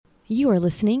You are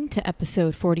listening to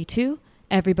episode 42,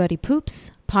 Everybody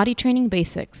Poops, Potty Training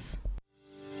Basics.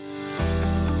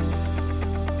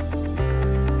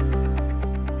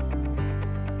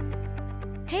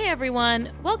 Hey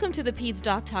everyone, welcome to the Peds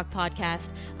Doc Talk podcast.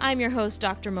 I'm your host,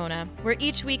 Dr. Mona, where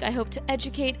each week I hope to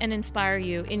educate and inspire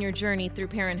you in your journey through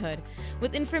parenthood,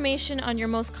 with information on your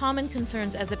most common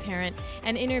concerns as a parent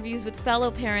and interviews with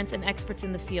fellow parents and experts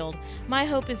in the field. My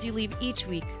hope is you leave each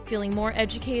week feeling more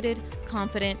educated,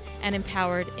 confident, and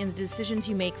empowered in the decisions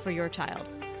you make for your child.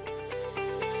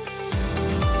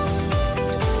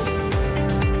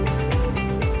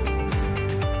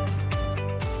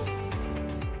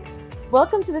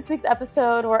 Welcome to this week's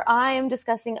episode where I am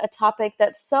discussing a topic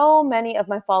that so many of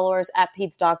my followers at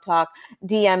Peds Doc Talk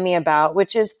DM me about,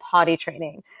 which is potty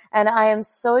training. And I am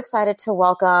so excited to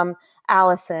welcome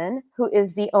Allison, who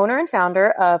is the owner and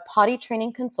founder of Potty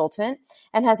Training Consultant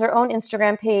and has her own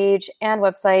Instagram page and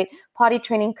website, Potty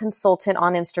Training Consultant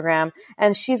on Instagram.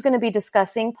 And she's going to be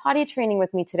discussing potty training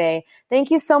with me today.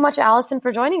 Thank you so much, Allison,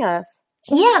 for joining us.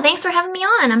 Yeah, thanks for having me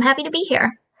on. I'm happy to be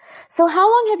here. So how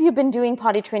long have you been doing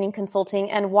potty training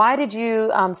consulting, and why did you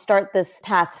start this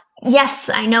path? Yes,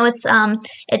 I know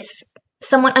it's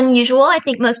somewhat unusual. I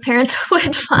think most parents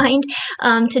would find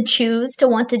to choose to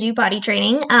want to do potty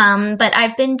training. But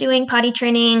I've been doing potty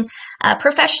training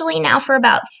professionally now for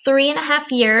about 3.5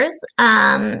 years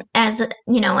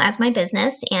as my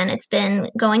business, and it's been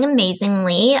going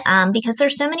amazingly because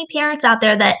there's so many parents out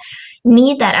there that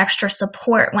need that extra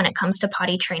support when it comes to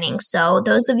potty training. So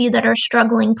those of you that are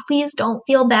struggling, please don't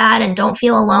feel bad and don't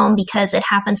feel alone because it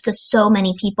happens to so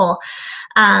many people.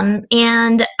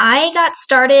 And I got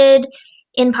started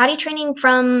in potty training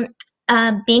from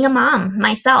being a mom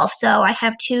myself. So I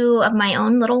have 2 of my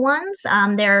own little ones.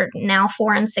 They're now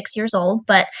 4 and 6 years old,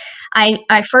 but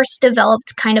I first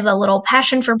developed kind of a little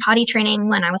passion for potty training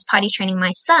when I was potty training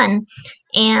my son.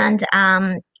 And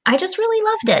I just really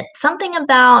loved it. Something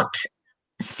about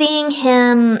seeing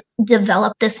him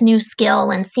develop this new skill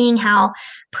and seeing how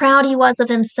proud he was of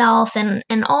himself and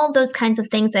all those kinds of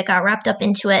things that got wrapped up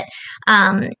into it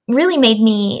really made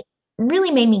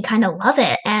me kind of love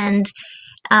it. And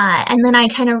then I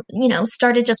kind of,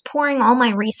 started just pouring all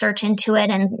my research into it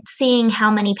and seeing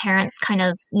how many parents kind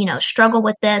of, struggle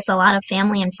with this. A lot of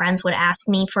family and friends would ask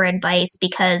me for advice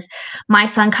because my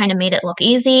son kind of made it look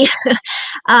easy.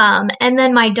 And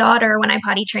then my daughter, when I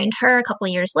potty trained her a couple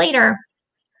of years later,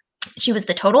 she was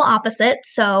the total opposite.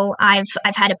 So I've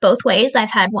had it both ways.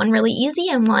 I've had one really easy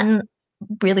and one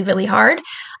really, really hard.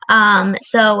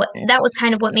 So that was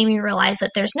kind of what made me realize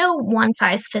that there's no one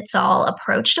size fits all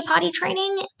approach to potty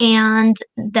training, and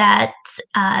that,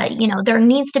 there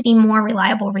needs to be more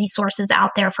reliable resources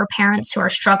out there for parents who are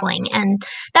struggling. And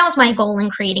that was my goal in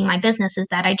creating my business, is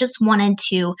that I just wanted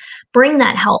to bring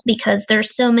that help because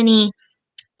there's so many,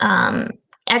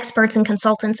 experts and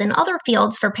consultants in other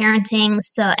fields for parenting.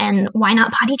 So, and why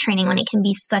not potty training when it can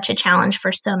be such a challenge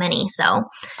for so many? So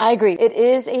I agree. It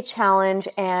is a challenge.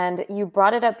 And you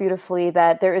brought it up beautifully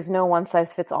that there is no one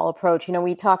size fits all approach.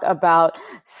 We talk about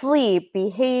sleep,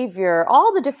 behavior,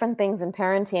 all the different things in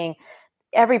parenting.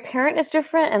 Every parent is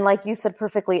different. And like you said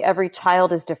perfectly, every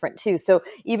child is different too. So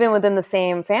even within the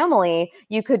same family,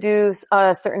 you could do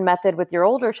a certain method with your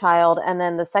older child, and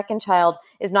then the second child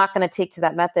is not going to take to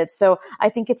that method. So I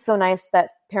think it's so nice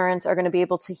that parents are going to be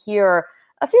able to hear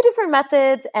a few different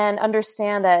methods and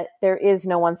understand that there is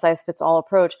no one size fits all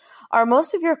approach. Are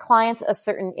most of your clients a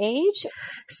certain age?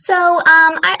 So,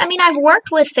 I've worked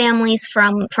with families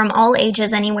from all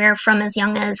ages, anywhere from as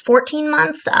young as 14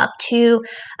 months up to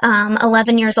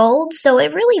 11 years old. So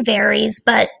it really varies,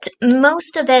 but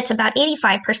most of it, about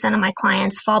 85% of my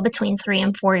clients fall between 3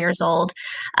 and 4 years old,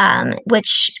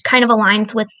 which kind of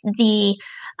aligns with the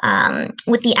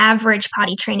average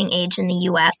potty training age in the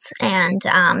U.S. And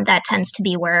that tends to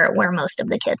be where most of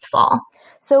the kids fall.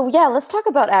 So yeah, let's talk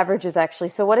about averages actually.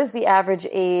 So what is the average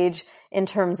age in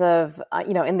terms of,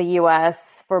 in the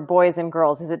U.S. for boys and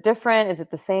girls? Is it different? Is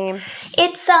it the same?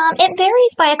 It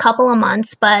varies by a couple of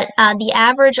months, but the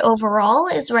average overall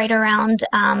is right around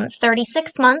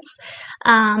 36 months.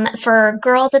 For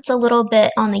girls, it's a little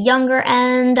bit on the younger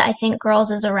end. I think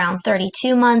girls is around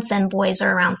 32 months and boys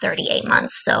are around 38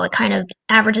 months. So it kind of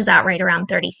averages out right around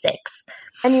 36.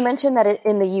 And you mentioned that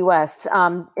in the U.S.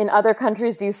 In other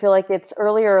countries, do you feel like it's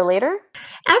earlier or later?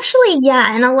 Actually,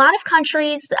 yeah. In a lot of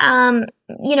countries,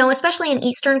 especially in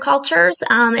Eastern cultures,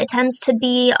 it tends to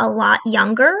be a lot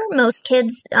younger. Most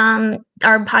kids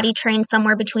are potty trained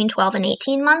somewhere between 12 and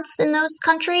 18 months in those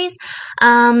countries.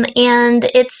 And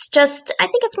it's just, I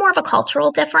think it's more of a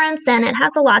cultural difference, and it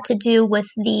has a lot to do with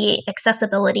the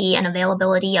accessibility and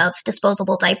availability of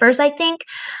disposable diapers, I think,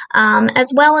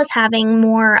 as well as having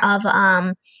more of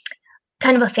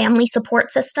kind of a family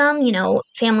support system.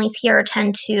 Families here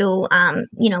tend to,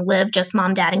 live just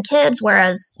mom, dad, and kids,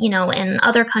 whereas, in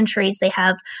other countries, they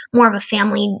have more of a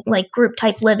family, like group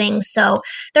type living. So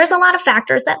there's a lot of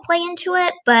factors that play into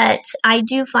it, but I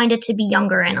do find it to be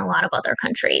younger in a lot of other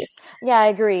countries. Yeah, I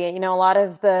agree. A lot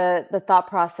of the thought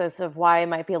process of why it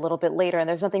might be a little bit later, and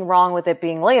there's nothing wrong with it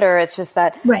being later. It's just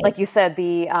that, Right. like you said,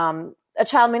 the a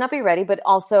child may not be ready, but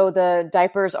also the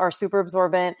diapers are super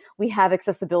absorbent. We have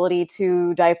accessibility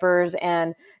to diapers,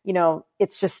 and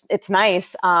it's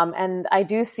nice. And I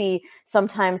do see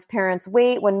sometimes parents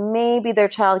wait when maybe their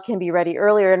child can be ready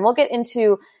earlier, and we'll get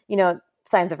into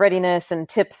signs of readiness and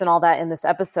tips and all that in this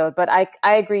episode. But I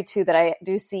agree too that I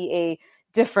do see a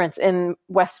difference in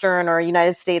Western or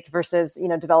United States versus,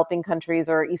 developing countries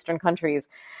or Eastern countries.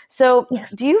 So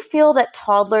Yes. do you feel that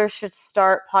toddlers should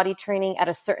start potty training at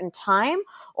a certain time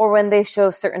or when they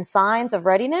show certain signs of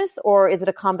readiness, or is it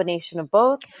a combination of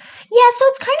both? Yeah, so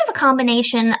it's kind of a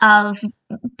combination of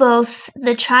both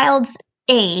the child's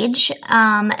age,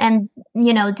 and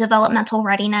developmental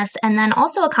readiness, and then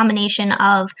also a combination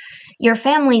of your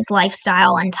family's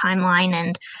lifestyle and timeline,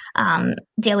 and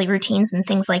daily routines and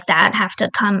things like that have to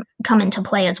come into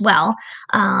play as well.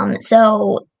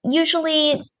 So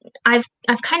usually I've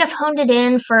kind of honed it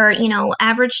in for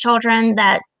average children,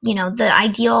 that the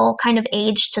ideal kind of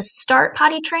age to start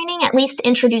potty training, at least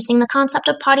introducing the concept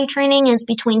of potty training, is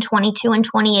between 22 and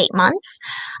 28 months,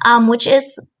 which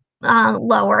is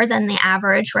lower than the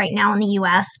average right now in the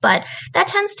US, but that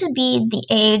tends to be the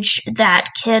age that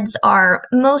kids are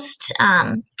most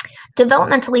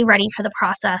developmentally ready for the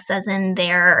process, as in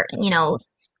their,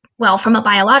 well, from a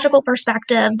biological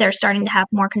perspective, they're starting to have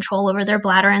more control over their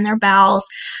bladder and their bowels,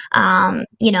 and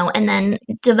then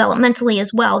developmentally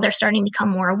as well, they're starting to become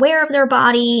more aware of their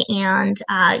body. And,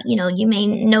 you may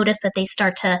notice that they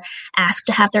start to ask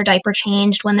to have their diaper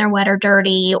changed when they're wet or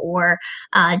dirty, or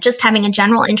just having a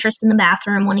general interest in the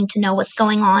bathroom, wanting to know what's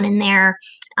going on in there.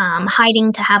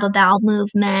 Hiding to have a bowel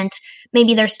movement.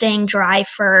 Maybe they're staying dry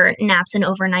for naps and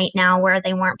overnight now where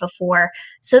they weren't before.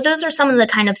 So those are some of the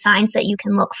kind of signs that you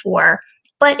can look for.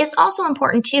 But it's also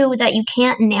important too that you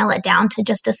can't nail it down to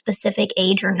just a specific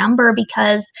age or number,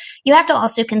 because you have to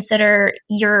also consider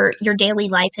your daily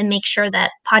life and make sure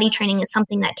that potty training is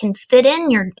something that can fit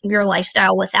in your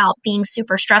lifestyle without being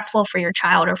super stressful for your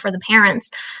child or for the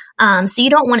parents. So you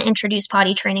don't want to introduce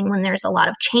potty training when there's a lot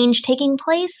of change taking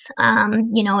place.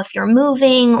 If you're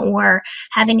moving or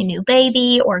having a new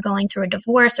baby or going through a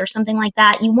divorce or something like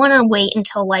that, you want to wait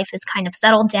until life is kind of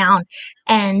settled down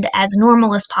and as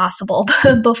normal as possible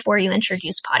before you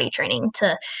introduce potty training,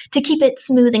 to keep it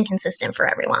smooth and consistent for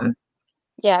everyone.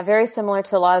 Yeah, very similar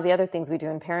to a lot of the other things we do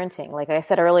in parenting. Like I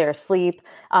said earlier, sleep.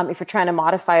 If you're trying to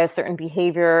modify a certain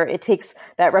behavior, it takes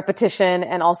that repetition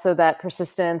and also that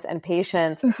persistence and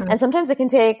patience. Mm-hmm. And sometimes it can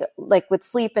take, like with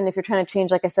sleep, and if you're trying to change,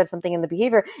 like I said, something in the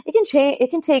behavior, it can change. It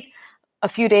can take a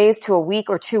few days to a week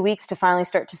or 2 weeks to finally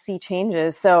start to see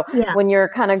changes. So Yeah. when you're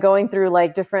kind of going through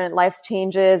like different life's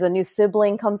changes, a new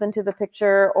sibling comes into the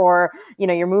picture, or,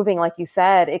 you're moving, like you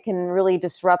said, it can really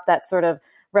disrupt that sort of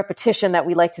repetition that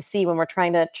we like to see when we're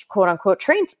trying to quote unquote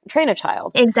train a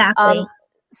child. Exactly.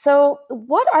 So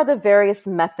what are the various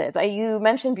methods? You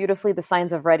mentioned beautifully the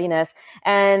signs of readiness,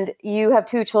 and you have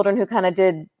two children who kind of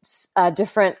did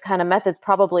different kind of methods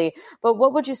probably, but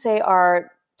what would you say are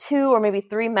 2 or maybe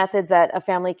 3 methods that a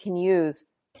family can use?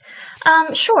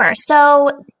 Sure.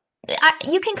 So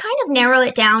you can kind of narrow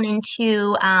it down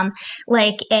into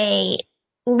like a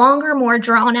longer, more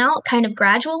drawn out kind of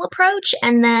gradual approach,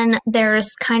 and then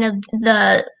there's kind of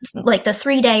the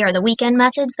 3 day or the weekend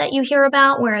methods that you hear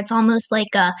about, where it's almost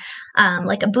like a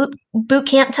boot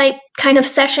camp type kind of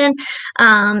session.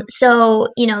 So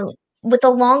with a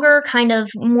longer, kind of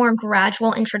more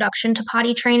gradual introduction to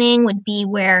potty training would be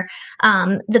where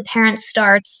the parent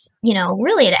starts,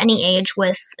 really at any age,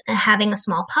 with having a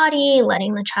small potty,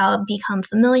 letting the child become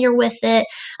familiar with it,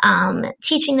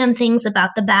 teaching them things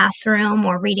about the bathroom,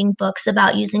 or reading books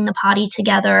about using the potty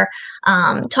together,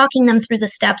 talking them through the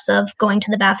steps of going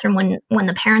to the bathroom when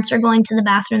the parents are going to the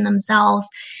bathroom themselves.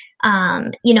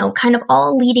 Kind of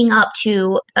all leading up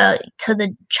to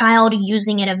the child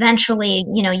using it eventually.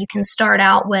 You can start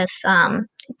out with,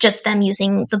 just them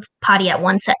using the potty at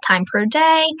one set time per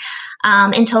day,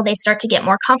 until they start to get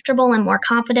more comfortable and more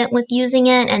confident with using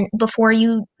it, and before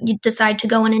you decide to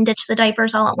go in and ditch the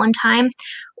diapers all at one time.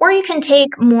 Or you can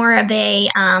take more of a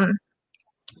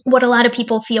what a lot of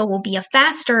people feel will be a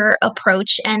faster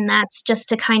approach, and that's just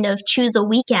to kind of choose a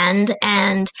weekend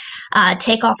and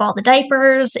take off all the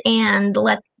diapers and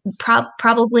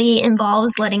probably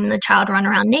involves letting the child run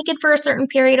around naked for a certain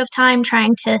period of time,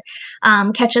 trying to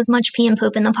catch as much pee and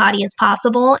poop in the potty as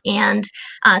possible. And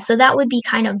so that would be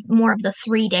kind of more of the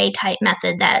 3-day type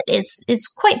method that is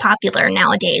quite popular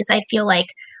nowadays. I feel like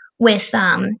with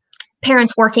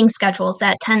parents' working schedules,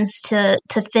 that tends to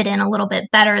fit in a little bit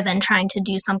better than trying to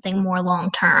do something more long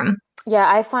term. Yeah,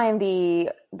 I find the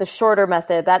shorter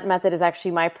method, that method is actually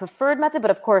my preferred method.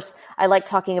 But of course, I like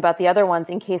talking about the other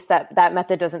ones in case that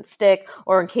method doesn't stick,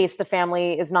 or in case the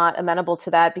family is not amenable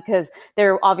to that, because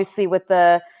they're obviously with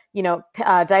the,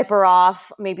 diaper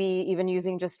off, maybe even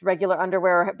using just regular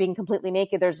underwear or being completely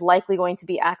naked, there's likely going to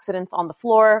be accidents on the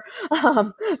floor.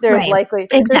 There's likely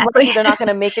they're not going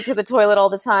to make it to the toilet all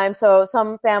the time. So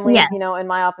some families, in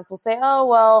my office will say, oh,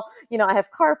 well, I have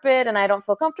carpet and I don't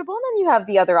feel comfortable. And then you have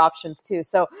the other options too.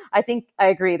 So I think I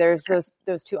agree. There's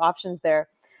those two options there.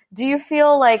 Do you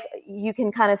feel like you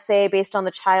can kind of say based on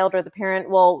the child or the parent,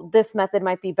 well, this method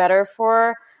might be better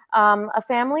for a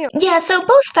family? Yeah, so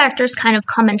both factors kind of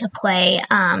come into play.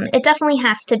 It definitely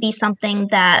has to be something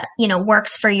that,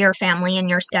 works for your family and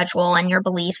your schedule and your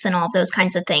beliefs and all of those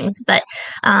kinds of things. But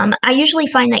I usually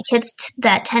find that kids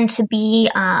that tend to be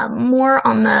more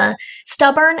on the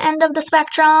stubborn end of the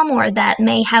spectrum, or that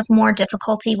may have more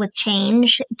difficulty with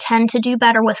change, tend to do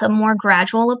better with a more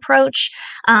gradual approach.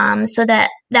 So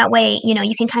that way,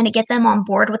 you can kind of get them on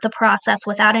board with the process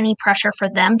without any pressure for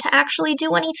them to actually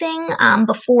do anything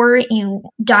before you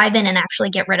dive in and actually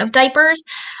get rid of diapers.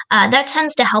 That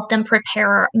tends to help them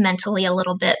prepare mentally a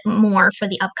little bit more for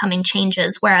the upcoming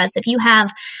changes. Whereas if you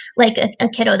have like a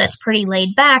kiddo that's pretty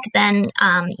laid back, then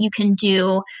you can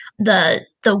do the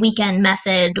weekend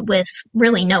method with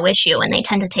really no issue, and they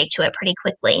tend to take to it pretty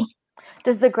quickly.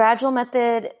 Does the gradual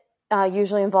method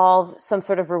usually involve some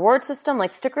sort of reward system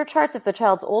like sticker charts if the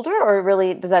child's older, or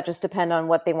really does that just depend on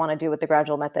what they want to do with the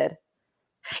gradual method?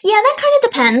 Yeah, that kind of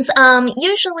depends.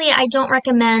 Usually, I don't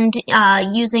recommend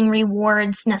using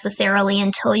rewards necessarily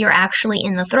until you're actually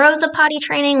in the throes of potty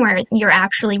training, where you're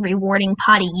actually rewarding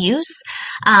potty use.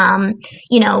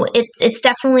 It's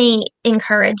definitely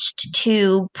encouraged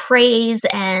to praise,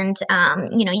 and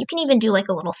you can even do like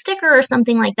a little sticker or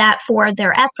something like that for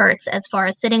their efforts as far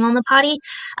as sitting on the potty.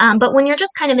 But when you're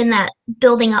just kind of in that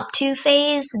building up to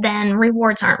phase, then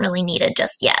rewards aren't really needed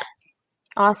just yet.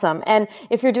 Awesome. And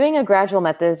if you're doing a gradual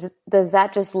method, does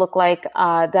that just look like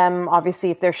them, obviously,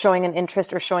 if they're showing an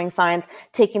interest or showing signs,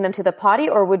 taking them to the potty?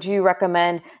 Or would you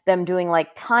recommend them doing like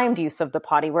timed use of the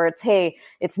potty where it's, hey,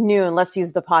 it's noon, let's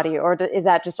use the potty? Or is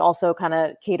that just also kind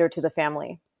of catered to the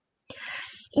family?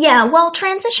 Yeah, well,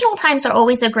 transitional times are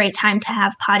always a great time to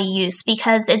have potty use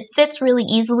because it fits really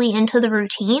easily into the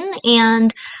routine,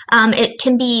 and it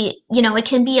can be,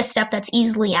 a step that's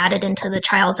easily added into the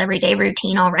child's everyday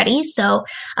routine already. So,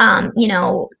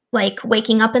 like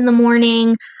waking up in the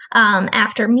morning,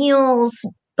 after meals,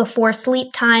 before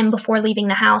sleep time, before leaving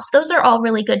the house, those are all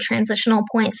really good transitional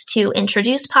points to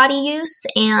introduce potty use.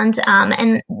 And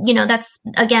that's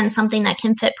again something that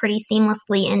can fit pretty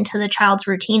seamlessly into the child's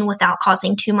routine without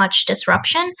causing too much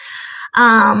disruption.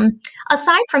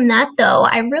 Aside from that, though,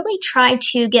 I really try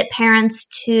to get parents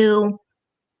to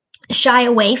shy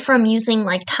away from using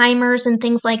like timers and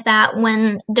things like that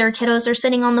when their kiddos are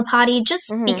sitting on the potty,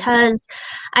 just because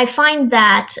I find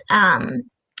that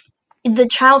the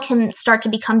child can start to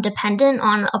become dependent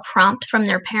on a prompt from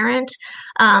their parent,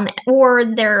 or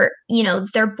their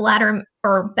bladder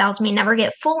or bowels may never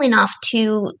get full enough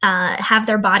to have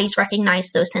their bodies recognize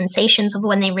those sensations of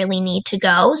when they really need to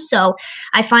go. So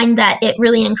I find that it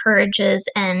really encourages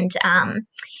and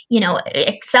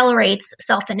accelerates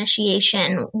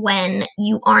self-initiation when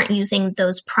you aren't using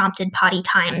those prompted potty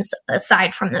times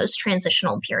aside from those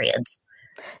transitional periods.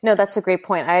 No, that's a great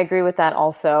point. I agree with that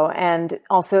also. And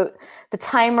also the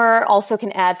timer also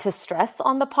can add to stress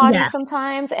on the potty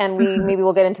sometimes. And maybe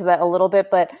we'll get into that a little bit,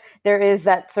 but there is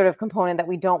that sort of component that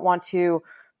we don't want to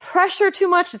pressure too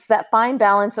much. It's that fine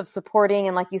balance of supporting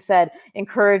and, like you said,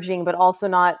 encouraging, but also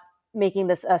not making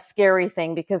this a scary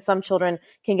thing, because some children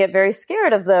can get very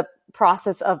scared of the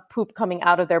process of poop coming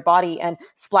out of their body and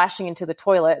splashing into the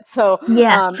toilet. So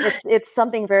Yes. it's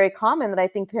something very common that I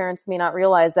think parents may not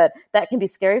realize, that that can be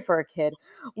scary for a kid.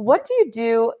 What do you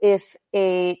do if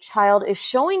a child is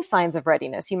showing signs of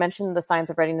readiness? You mentioned the signs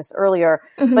of readiness earlier,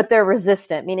 Mhm. but they're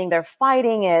resistant, meaning they're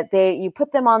fighting it. You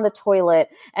put them on the toilet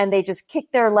and they just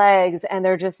kick their legs and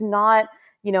they're just not,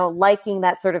 liking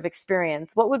that sort of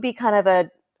experience. What would be kind of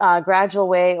a gradual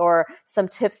way or some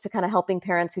tips to kind of helping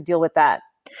parents who deal with that?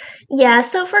 Yeah,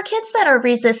 so for kids that are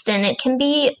resistant, it can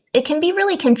be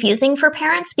really confusing for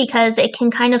parents because it can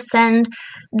kind of send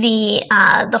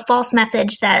the false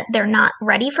message that they're not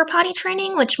ready for potty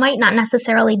training, which might not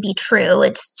necessarily be true.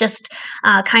 It's just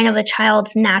kind of a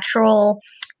child's natural,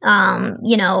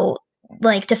 you know,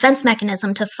 like defense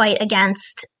mechanism to fight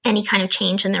against any kind of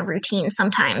change in their routine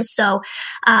sometimes. So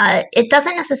it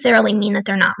doesn't necessarily mean that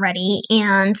they're not ready.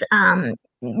 And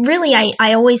really,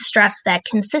 I always stress that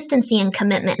consistency and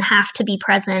commitment have to be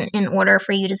present in order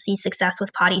for you to see success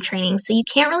with potty training. So you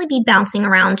can't really be bouncing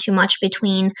around too much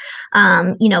between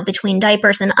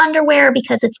diapers and underwear,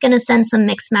 because it's going to send some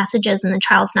mixed messages and the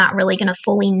child's not really going to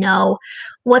fully know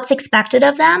what's expected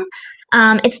of them.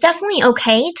 It's definitely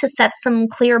okay to set some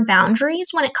clear boundaries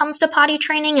when it comes to potty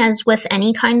training, as with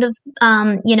any kind of,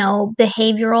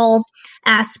 behavioral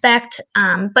aspect.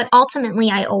 But ultimately,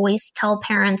 I always tell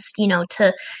parents,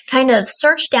 to kind of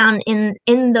search down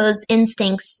in those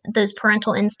instincts, those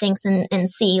parental instincts, and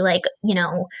see, like,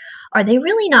 are they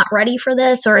really not ready for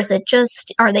this, or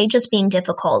are they just being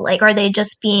difficult? Like, are they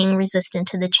just being resistant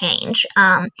to the change?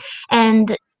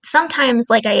 And sometimes,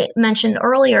 like I mentioned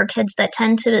earlier, kids that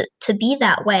tend to be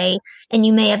that way, and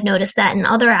you may have noticed that in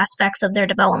other aspects of their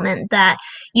development, that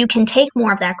you can take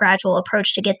more of that gradual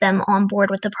approach to get them on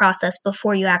board with the process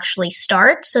before you actually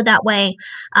start. So that way,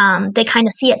 they kind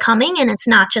of see it coming, and it's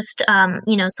not just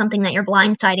something that you're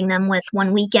blindsiding them with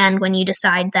one weekend when you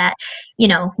decide that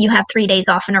you have 3 days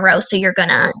off in a row, so you're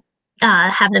gonna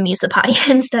have them use the potty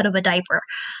instead of a diaper.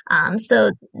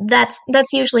 So that's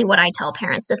usually what I tell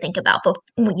parents to think about,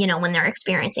 when they're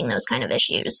experiencing those kind of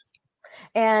issues.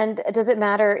 And does it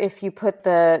matter if you put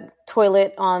the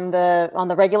toilet on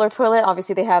the regular toilet?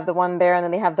 Obviously, they have the one there, and then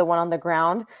they have the one on the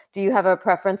ground. Do you have a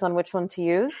preference on which one to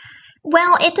use?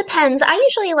 Well, it depends. I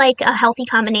usually like a healthy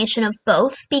combination of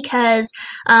both because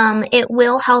it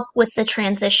will help with the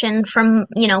transition from,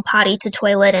 potty to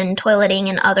toilet and toileting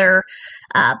in other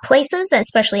places,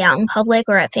 especially out in public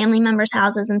or at family members'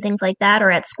 houses and things like that,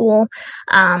 or at school.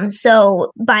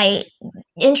 So by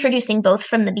introducing both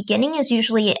from the beginning is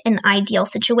usually an ideal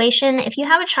situation. If you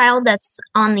have a child that's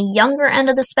on the younger end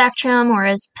of the spectrum or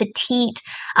is petite,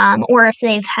 or if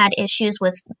they've had issues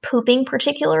with pooping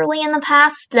particularly in the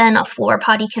past, then a floor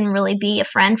potty can really be a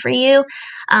friend for you,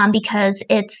 because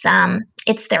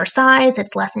it's their size,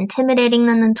 it's less intimidating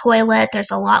than the toilet.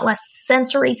 There's a lot less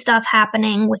sensory stuff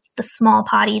happening with the small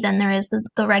potty than there is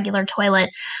the regular toilet,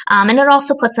 and it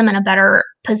also puts them in a better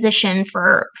position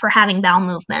for having bowel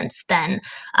movements than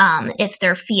if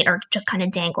their feet are just kind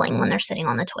of dangling when they're sitting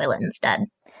on the toilet instead.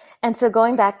 And so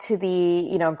going back to the,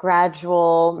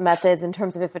 gradual methods in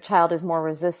terms of if a child is more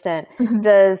resistant, Mhm.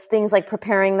 does things like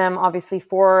preparing them obviously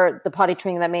for the potty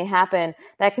training that may happen,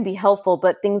 that can be helpful,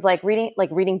 but things like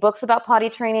reading books about potty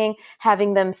training,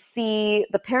 having them see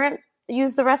the parent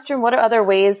use the restroom, what other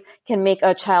ways can make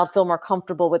a child feel more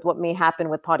comfortable with what may happen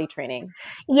with potty training?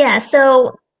 Yeah,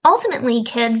 so ultimately,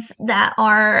 kids that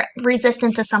are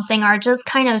resistant to something are just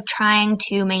kind of trying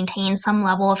to maintain some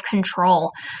level of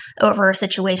control over a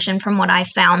situation, from what I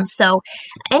found. So,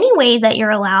 any way that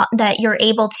you're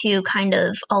able to kind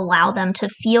of allow them to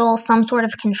feel some sort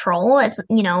of control, as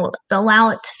allow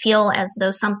it to feel as though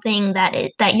something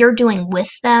that you're doing with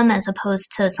them as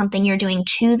opposed to something you're doing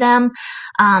to them,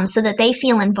 so that they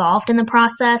feel involved in the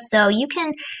process. So you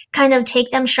can kind of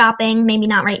take them shopping, maybe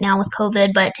not right now with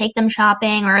COVID, but take them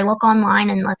shopping or look online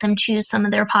and let them choose some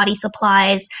of their potty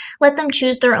supplies, let them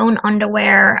choose their own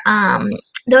underwear.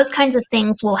 Those kinds of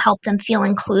things will help them feel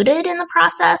included in the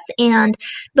process, and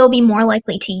they'll be more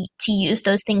likely to use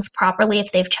those things properly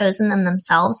if they've chosen them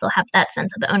themselves. They'll have that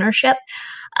sense of ownership.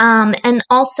 And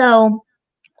also,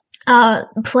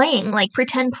 playing, like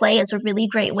pretend play, is a really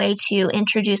great way to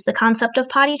introduce the concept of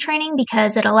potty training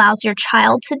because it allows your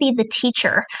child to be the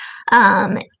teacher.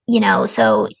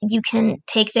 So you can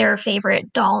take their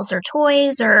favorite dolls or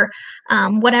toys or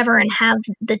whatever and have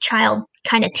the child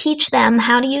kind of teach them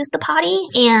how to use the potty.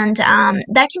 And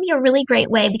that can be a really great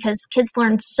way because kids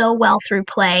learn so well through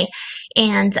play.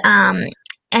 And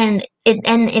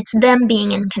it's them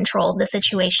being in control of the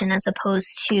situation as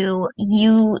opposed to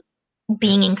you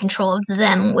being in control of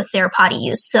them with their potty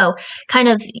use. So kind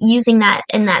of using that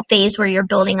in that phase where you're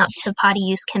building up to potty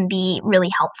use can be really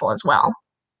helpful as well.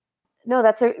 No,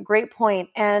 that's a great point.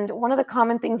 And one of the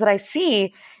common things that I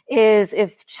see is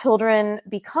if children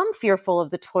become fearful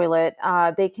of the toilet,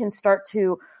 they can start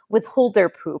to withhold their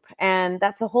poop. And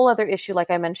that's a whole other issue, like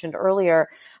I mentioned earlier.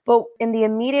 But in the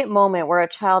immediate moment where a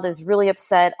child is really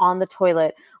upset on the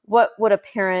toilet, what would a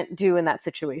parent do in that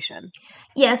situation?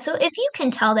 Yeah, so if you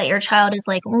can tell that your child is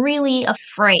like really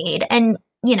afraid and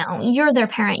you're their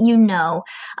parent,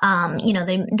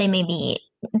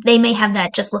 they may have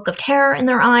that just look of terror in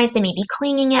their eyes. They may be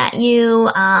clinging at you,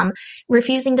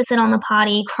 refusing to sit on the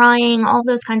potty, crying, all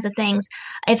those kinds of things.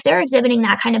 If they're exhibiting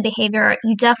that kind of behavior,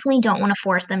 you definitely don't want to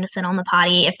force them to sit on the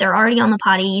potty. If they're already on the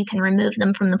potty, you can remove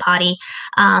them from the potty,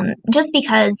 just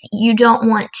because you don't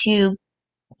want to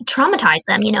traumatize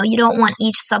them. You don't want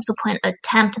each subsequent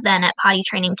attempt then at potty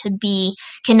training to be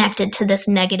connected to this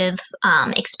negative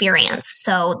experience.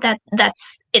 So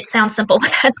that's it sounds simple,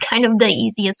 but that's kind of the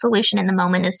easiest solution in the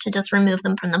moment is to just remove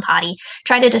them from the potty,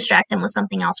 try to distract them with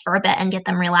something else for a bit and get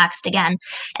them relaxed again,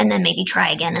 and then maybe try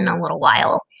again in a little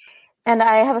while. And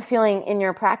I have a feeling in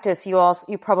your practice,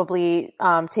 you probably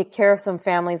take care of some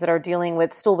families that are dealing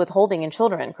with stool withholding in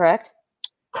children, correct?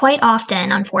 Quite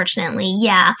often, unfortunately,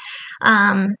 yeah.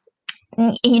 Um,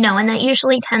 and that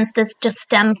usually tends to just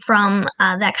stem from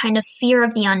that kind of fear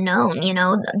of the unknown.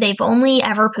 They've only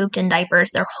ever pooped in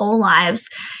diapers their whole lives,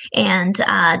 and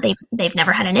they've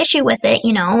never had an issue with it.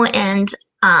 And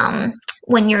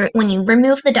when you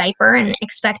remove the diaper and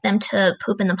expect them to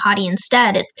poop in the potty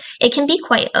instead, it can be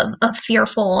quite a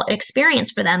fearful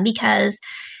experience for them because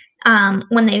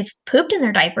when they've pooped in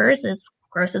their diapers, as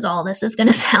gross as all this is going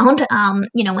to sound,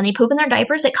 when they poop in their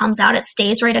diapers, it comes out, it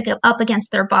stays right up against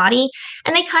their body,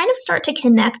 and they kind of start to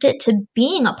connect it to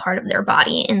being a part of their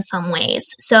body in some ways.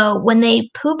 So when they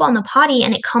poop on the potty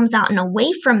and it comes out and away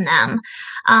from them,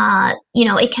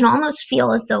 it can almost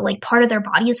feel as though like part of their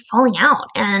body is falling out,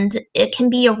 and it can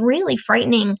be a really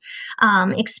frightening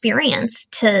experience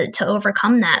to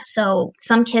overcome that. So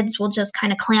some kids will just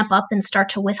kind of clamp up and start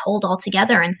to withhold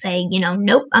altogether and say,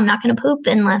 nope, I'm not going to poop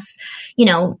unless,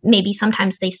 maybe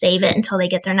sometimes they save it until they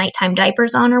get their nighttime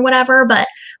diapers on or whatever. But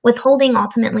withholding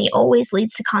ultimately always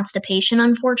leads to constipation,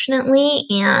 unfortunately,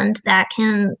 and that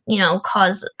can,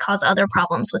 cause other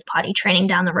problems with potty training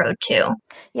down the road too.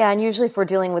 Yeah, and usually if we're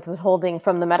dealing with withholding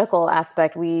from the medical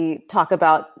aspect, we talk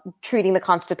about treating the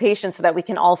constipation so that we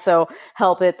can also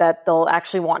help it that they'll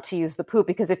actually want to use the poop.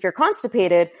 Because if you're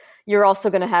constipated, you're also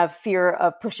going to have fear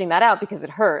of pushing that out because it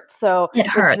hurts. So it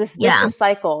hurts. It's this vicious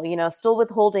cycle. Stool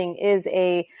withholding is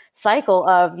a cycle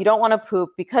of you don't want to poop.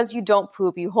 Because you don't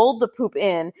poop, you hold the poop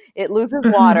in, it loses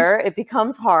water, it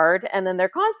becomes hard, and then they're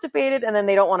constipated, and then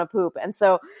they don't want to poop. And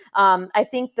so I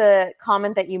think the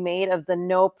comment that you made of the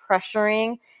no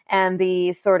pressuring and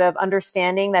the sort of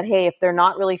understanding that, hey, if they're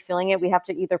not really feeling it, we have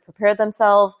to either prepare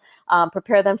themselves,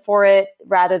 prepare them for it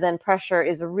rather than pressure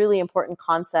is a really important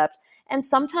concept. And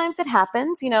sometimes it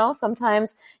happens,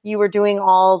 sometimes you were doing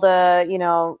all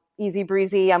the, easy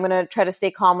breezy, I'm going to try to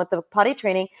stay calm with the potty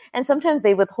training. And sometimes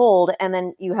they withhold. And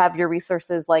then you have your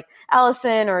resources like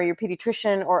Allison or your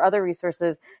pediatrician or other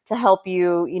resources to help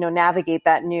you, navigate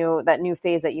that new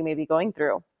phase that you may be going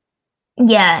through.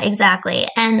 Yeah, exactly.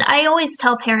 And I always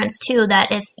tell parents too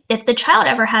that if the child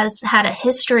ever has had a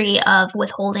history of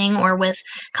withholding or with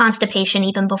constipation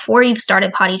even before you've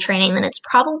started potty training, then it's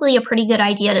probably a pretty good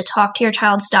idea to talk to your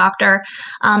child's doctor,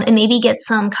 and maybe get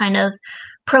some kind of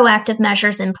proactive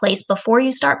measures in place before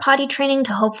you start potty training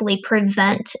to hopefully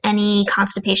prevent any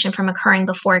constipation from occurring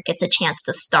before it gets a chance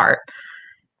to start.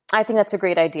 I think that's a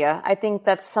great idea. I think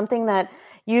that's something that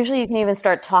usually you can even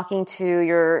start talking to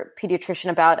your pediatrician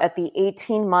about at the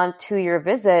 18-month, 2-year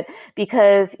visit,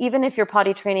 because even if you're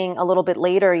potty training a little bit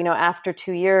later, after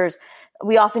 2 years,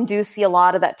 we often do see a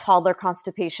lot of that toddler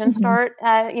constipation start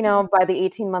at, by the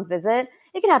 18-month visit.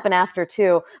 It can happen after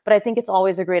too, but I think it's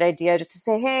always a great idea just to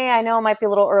say, hey, I know it might be a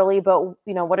little early, but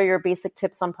what are your basic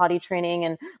tips on potty training?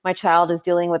 And my child is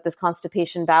dealing with this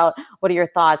constipation bout. What are your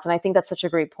thoughts? And I think that's such a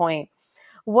great point.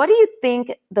 What do you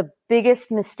think the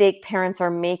biggest mistake parents are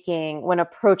making when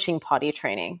approaching potty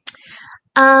training?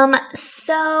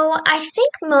 So I think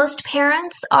most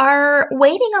parents are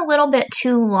waiting a little bit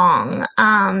too long,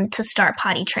 to start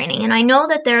potty training. And I know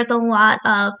that there's a lot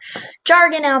of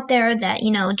jargon out there that,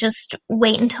 just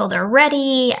wait until they're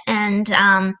ready. And,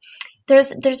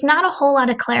 there's not a whole lot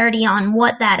of clarity on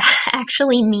what that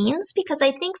actually means, because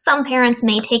I think some parents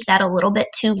may take that a little bit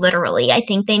too literally. I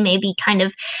think they may be kind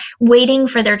of waiting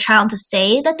for their child to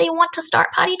say that they want to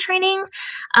start potty training,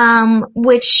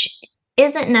 which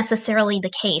isn't necessarily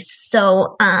the case.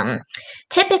 So,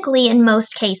 typically, in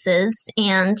most cases,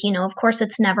 and of course,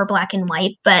 it's never black and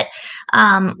white, but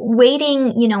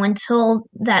waiting, until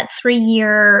that 3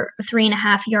 year,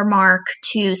 3.5 year mark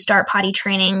to start potty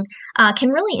training can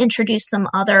really introduce some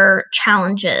other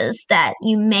challenges that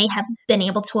you may have been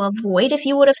able to avoid if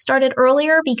you would have started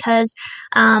earlier. Because,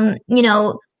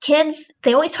 kids,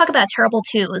 they always talk about terrible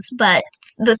twos, but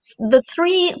the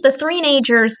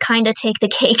three-nagers kind of take the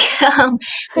cake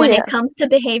when it Yeah. comes to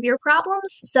behavior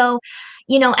problems. So,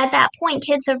 at that point,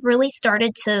 kids have really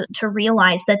started to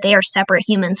realize that they are separate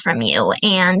humans from you,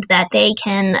 and that they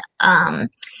can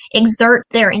exert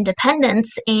their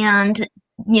independence, and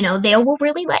they will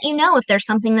really let you know if there's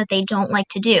something that they don't like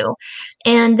to do.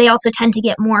 And they also tend to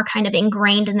get more kind of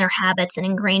ingrained in their habits and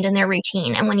ingrained in their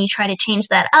routine. And when you try to change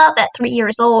that up at 3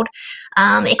 years old,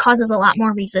 it causes a lot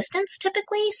more resistance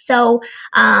typically. So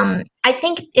I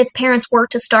think if parents were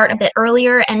to start a bit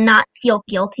earlier and not feel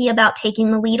guilty about taking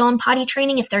the lead on potty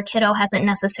training, if their kiddo hasn't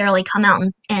necessarily come out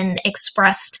and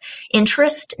expressed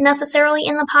interest necessarily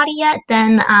in the potty yet,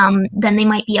 then they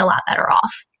might be a lot better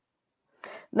off.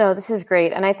 No, this is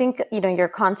great. And I think, your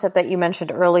concept that you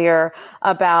mentioned earlier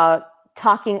about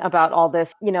talking about all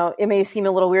this, it may seem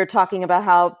a little weird talking about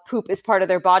how poop is part of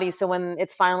their body. So when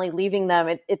it's finally leaving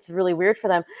them, it's really weird for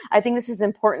them. I think this is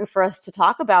important for us to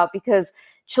talk about because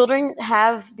children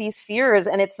have these fears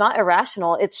and it's not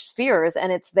irrational. It's fears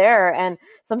and it's there. And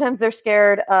sometimes they're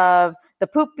scared of the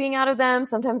poop being out of them.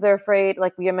 Sometimes they're afraid,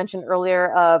 like we had mentioned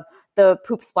earlier, of the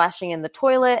poop splashing in the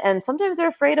toilet. And sometimes they're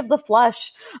afraid of the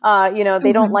flush.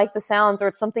 They don't Mhm. like the sounds or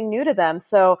it's something new to them.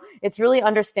 So it's really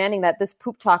understanding that this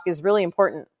poop talk is really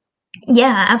important.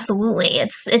 Yeah, absolutely.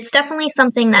 It's definitely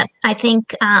something that I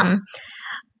think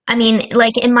I mean,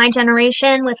 like in my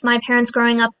generation with my parents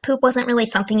growing up, poop wasn't really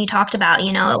something you talked about.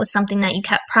 It was something that you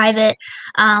kept private.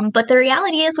 But the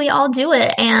reality is we all do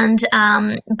it. And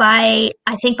I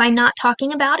think by not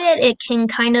talking about it, it can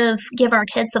kind of give our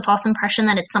kids the false impression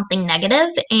that it's something negative,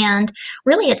 and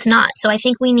really it's not. So I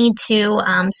think we need to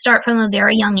start from a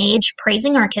very young age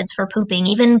praising our kids for pooping,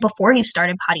 even before you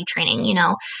started potty training,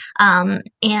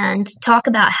 and talk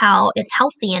about how it's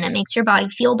healthy and it makes your body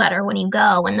feel better when you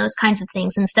go, and those kinds of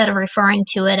things, instead of referring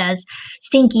to it as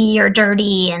stinky or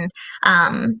dirty, and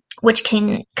which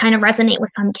can kind of resonate with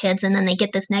some kids, and then they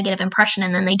get this negative impression,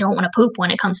 and then they don't want to poop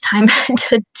when it comes time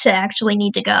to actually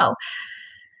need to go.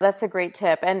 That's a great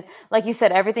tip. And like you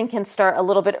said, everything can start a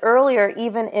little bit earlier,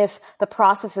 even if the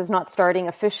process is not starting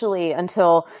officially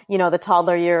until, the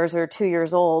toddler years or 2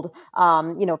 years old,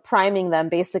 priming them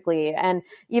basically. And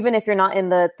even if you're not in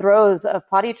the throes of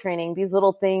potty training, these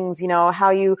little things, how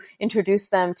you introduce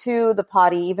them to the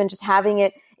potty, even just having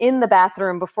it in the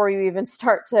bathroom before you even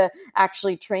start to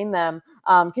actually train them,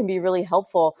 can be really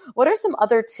helpful. What are some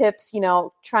other tips,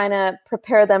 trying to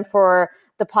prepare them for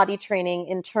the potty training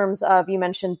in terms of, you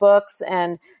mentioned books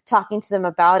and talking to them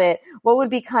about it? What would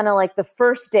be kind of like the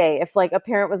first day if like a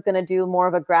parent was going to do more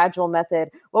of a gradual method?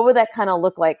 What would that kind of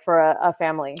look like for a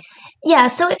family? Yeah,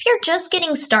 so if you're just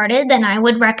getting started, then I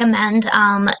would recommend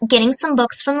getting some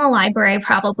books from the library,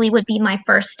 probably would be my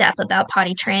first step about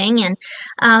potty training.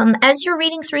 And as you're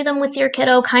reading through them with your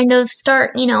kiddo, kind of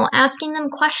start, asking them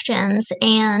questions,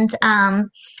 and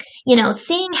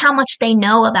seeing how much they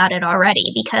know about it already,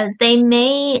 because they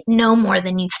may know more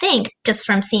than you think just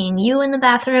from seeing you in the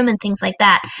bathroom and things like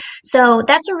that. So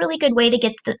that's a really good way to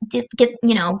get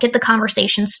the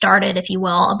conversation started, if you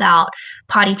will, about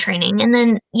potty training. And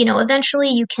then, eventually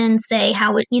you can say,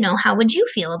 how would you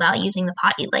feel about using the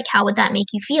potty? Like, how would that make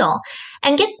you feel?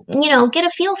 And get a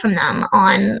feel from them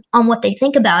on what they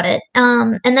think about it.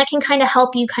 And that can kind of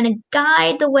help you kind of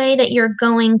guide the way that you're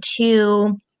going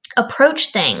to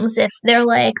approach things. If they're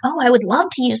like, "Oh, I would love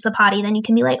to use the potty," then you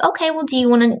can be like, "Okay, well, do you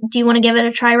want to give it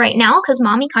a try right now? Because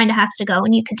mommy kind of has to go,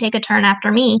 and you could take a turn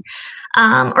after me."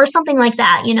 Or something like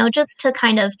that, just to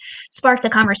kind of spark the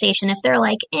conversation. If they're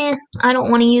like, I don't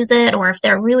want to use it, or if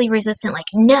they're really resistant, like,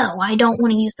 no, I don't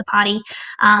want to use the potty,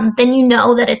 then you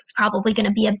know that it's probably going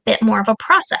to be a bit more of a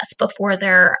process before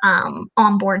they're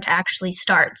on board to actually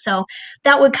start. So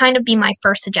that would kind of be my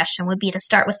first suggestion, would be to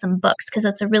start with some books, because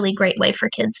it's a really great way for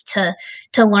kids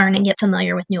to learn and get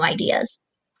familiar with new ideas.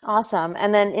 Awesome.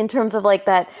 And then in terms of like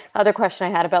that other question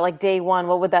I had about like day one,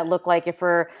 what would that look like if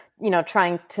we're,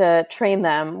 trying to train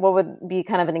them? What would be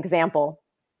kind of an example?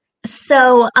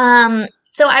 So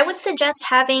I would suggest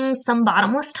having some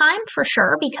bottomless time for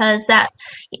sure, because that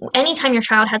anytime your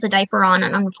child has a diaper on,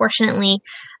 and unfortunately,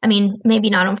 I mean,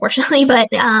 maybe not unfortunately, but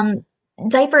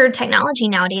diaper technology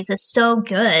nowadays is so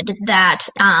good that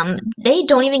they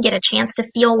don't even get a chance to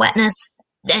feel wetness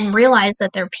and realize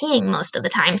that they're peeing most of the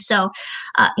time. So,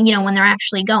 when they're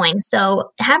actually going.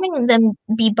 So having them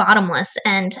be bottomless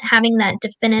and having that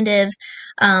definitive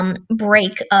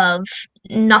break of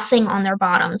nothing on their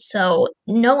bottoms, so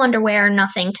no underwear,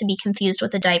 nothing to be confused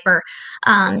with a diaper,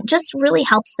 just really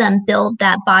helps them build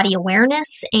that body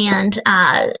awareness and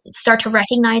start to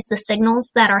recognize the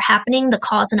signals that are happening, the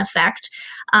cause and effect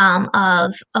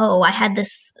of, oh, I had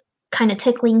this kind of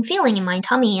tickling feeling in my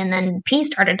tummy and then pee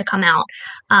started to come out.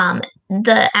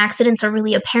 The accidents are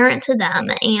really apparent to them,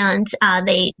 and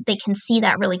they can see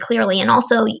that really clearly. And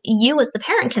also, you as the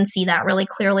parent can see that really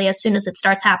clearly as soon as it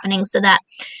starts happening, so that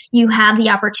you have the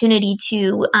opportunity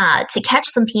to catch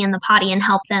some pee in the potty and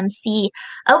help them see,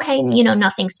 okay,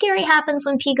 nothing scary happens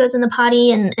when pee goes in the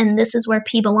potty, and this is where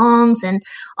pee belongs, and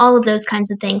all of those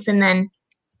kinds of things. And then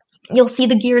you'll see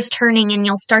the gears turning and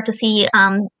you'll start to see,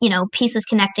 pieces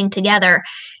connecting together.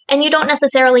 And you don't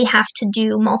necessarily have to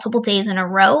do multiple days in a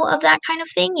row of that kind of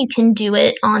thing. You can do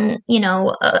it on,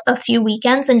 a few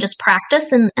weekends and just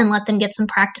practice and let them get some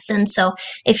practice in. So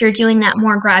if you're doing that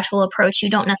more gradual approach, you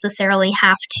don't necessarily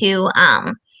have to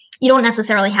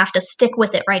stick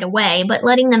with it right away, but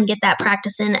letting them get that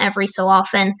practice in every so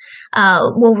often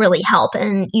will really help.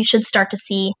 And you should start to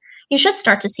see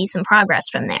some progress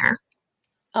from there.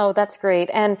 Oh, that's great.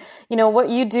 And, what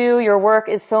you do, your work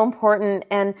is so important.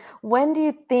 And when do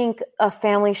you think a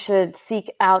family should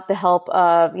seek out the help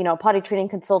of, a potty training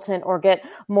consultant or get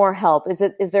more help?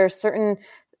 Is there a certain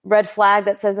red flag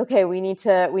that says, okay, we need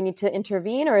to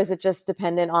intervene, or is it just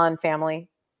dependent on family?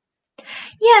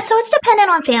 Yeah, so it's dependent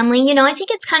on family. I think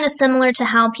it's kind of similar to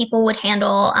how people would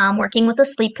handle working with a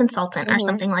sleep consultant or Mm-hmm.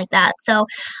 something like that. So,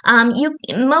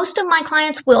 most of my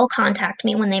clients will contact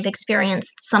me when they've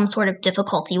experienced some sort of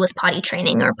difficulty with potty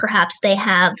training, or perhaps they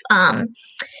have, a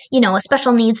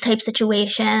special needs type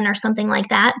situation or something like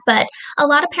that. But a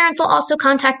lot of parents will also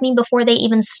contact me before they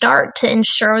even start to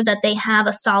ensure that they have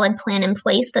a solid plan in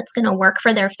place that's going to work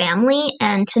for their family,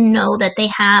 and to know that they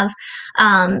have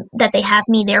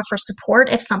me there for support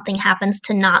if something happens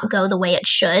to not go the way it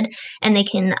should, and they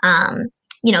can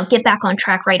get back on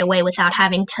track right away without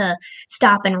having to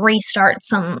stop and restart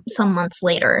some months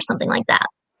later or something like that.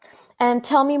 And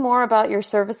tell me more about your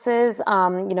services.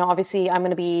 Obviously I'm going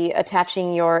to be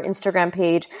attaching your Instagram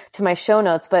page to my show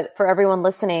notes, but for everyone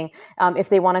listening, if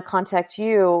they want to contact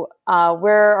you,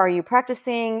 where are you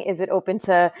practicing? Is it open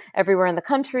to everywhere in the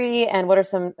country? And what are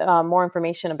some more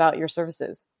information about your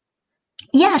services?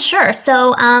 Yeah, sure.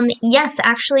 So, yes,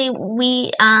 actually,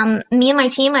 me and my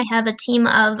team, I have a team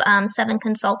of 7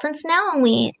 consultants now, and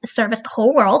we service the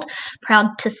whole world.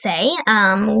 Proud to say,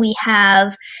 we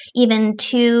have even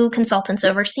 2 consultants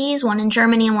overseas, one in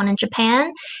Germany and one in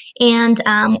Japan, and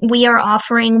we are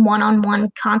offering one-on-one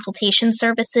consultation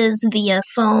services via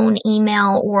phone,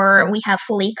 email, or we have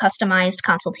fully customized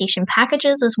consultation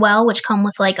packages as well, which come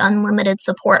with like unlimited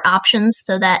support options,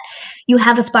 so that you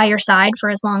have us by your side for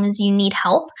as long as you need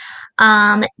help.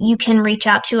 You can reach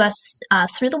out to us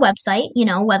through the website,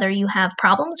 whether you have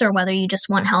problems or whether you just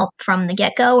want help from the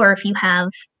get go, or if you have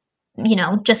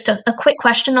just a quick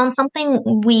question on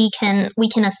something, we can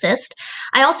assist.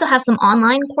 I also have some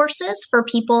online courses for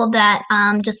people that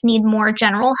just need more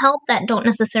general help, that don't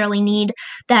necessarily need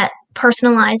that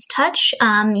personalized touch.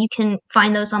 You can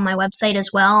find those on my website as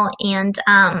well. And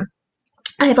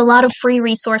I have a lot of free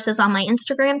resources on my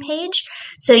Instagram page,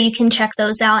 so you can check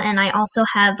those out. And I also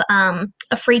have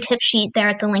a free tip sheet there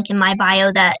at the link in my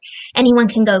bio that anyone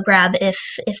can go grab if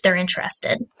they're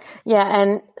interested. Yeah,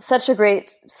 and such a great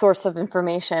source of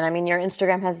information. I mean, your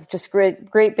Instagram has just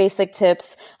great basic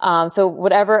tips. So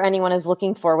whatever anyone is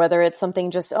looking for, whether it's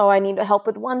something just, oh, I need help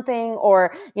with one thing,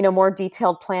 or, more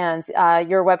detailed plans,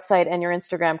 your website and your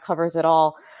Instagram covers it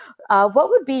all. What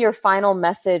would be your final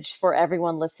message for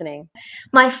everyone listening?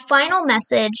 My final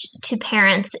message to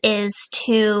parents is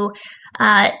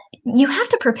you have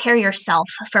to prepare yourself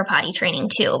for potty training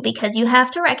too, because you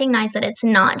have to recognize that it's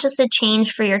not just a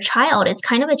change for your child, it's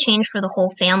kind of a change for the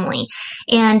whole family.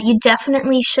 And you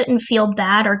definitely shouldn't feel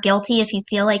bad or guilty if you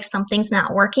feel like something's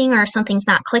not working or something's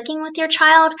not clicking with your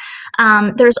child.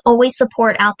 There's always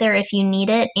support out there if you need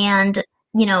it. And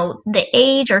the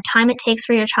age or time it takes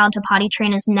for your child to potty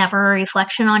train is never a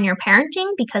reflection on your parenting,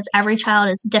 because every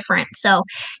child is different. So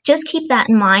just keep that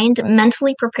in mind.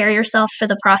 Mentally prepare yourself for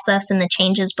the process and the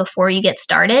changes before you get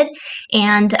started,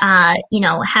 and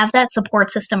have that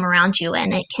support system around you,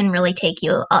 and it can really take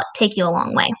you a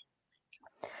long way.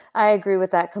 I agree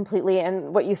with that completely.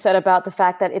 And what you said about the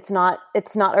fact that it's not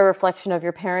a reflection of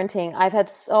your parenting. I've had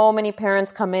so many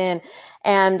parents come in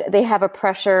and they have a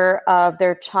pressure of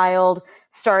their child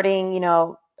starting,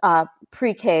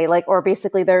 pre-K, or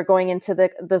basically they're going into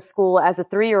the school as a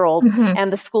 3-year-old,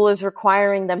 and the school is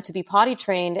requiring them to be potty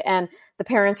trained, and the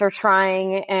parents are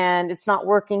trying and it's not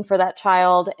working for that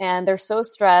child and they're so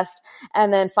stressed.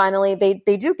 And then finally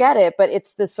they do get it, but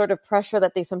it's this sort of pressure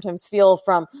that they sometimes feel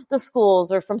from the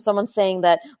schools or from someone saying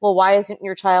that, well, why isn't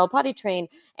your child potty trained?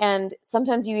 And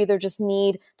sometimes you either just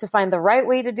need to find the right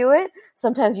way to do it.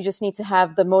 Sometimes you just need to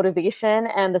have the motivation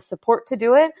and the support to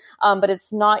do it. But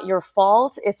it's not your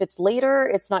fault if it's later.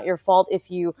 It's not your fault if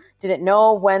you didn't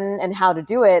know when and how to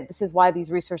do it. This is why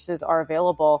these resources are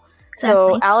available. Exactly.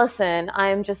 So, Allison,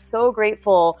 I'm just so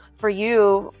grateful for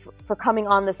you for coming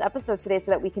on this episode today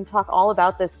so that we can talk all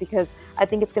about this, because I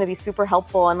think it's going to be super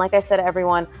helpful. And like I said,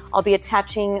 everyone, I'll be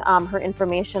attaching her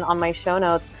information on my show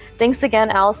notes. Thanks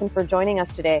again, Allison, for joining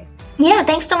us today. Yeah,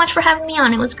 thanks so much for having me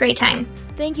on. It was a great time.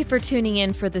 Thank you for tuning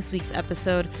in for this week's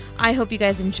episode. I hope you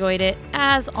guys enjoyed it.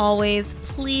 As always,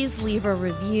 please leave a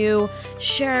review,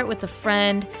 share it with a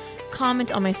friend,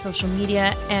 comment on my social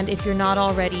media, and if you're not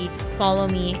already, follow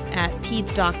me at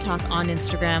Peds Doc Talk on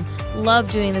Instagram.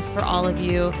 Love doing this for all of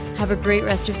you. Have a great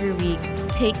rest of your week.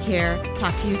 Take care.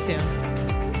 Talk to you soon.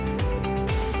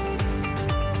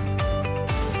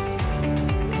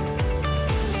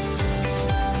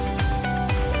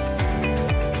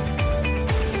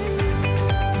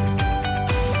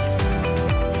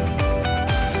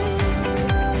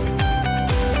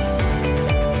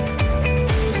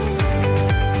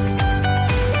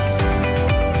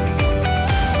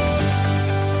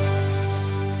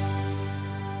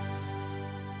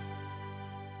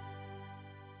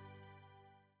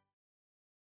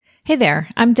 Hey there,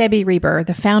 I'm Debbie Reber,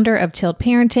 the founder of Tilt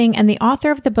Parenting and the author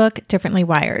of the book Differently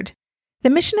Wired. The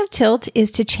mission of Tilt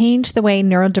is to change the way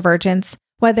neurodivergence,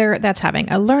 whether that's having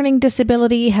a learning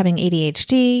disability, having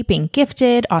ADHD, being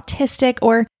gifted, autistic,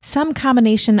 or some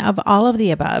combination of all of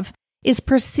the above, is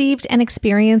perceived and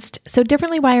experienced so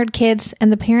differently wired kids and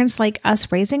the parents like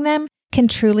us raising them can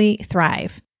truly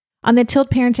thrive. On the Tilt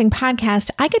Parenting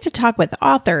podcast, I get to talk with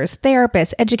authors,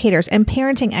 therapists, educators, and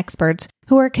parenting experts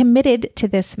who are committed to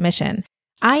this mission.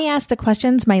 I ask the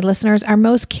questions my listeners are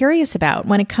most curious about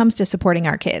when it comes to supporting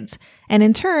our kids. And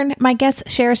in turn, my guests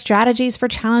share strategies for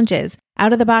challenges,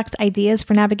 out-of-the-box ideas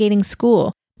for navigating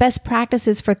school, best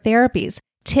practices for therapies,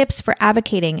 tips for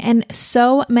advocating, and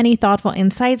so many thoughtful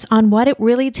insights on what it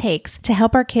really takes to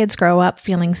help our kids grow up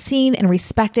feeling seen and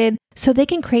respected so they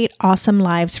can create awesome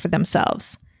lives for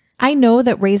themselves. I know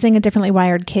that raising a differently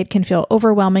wired kid can feel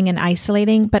overwhelming and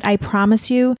isolating, but I promise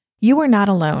you, you are not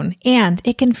alone, and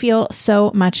it can feel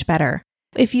so much better.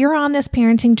 If you're on this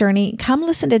parenting journey, come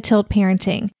listen to Tilt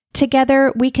Parenting.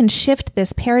 Together, we can shift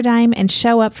this paradigm and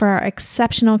show up for our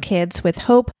exceptional kids with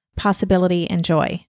hope, possibility, and joy.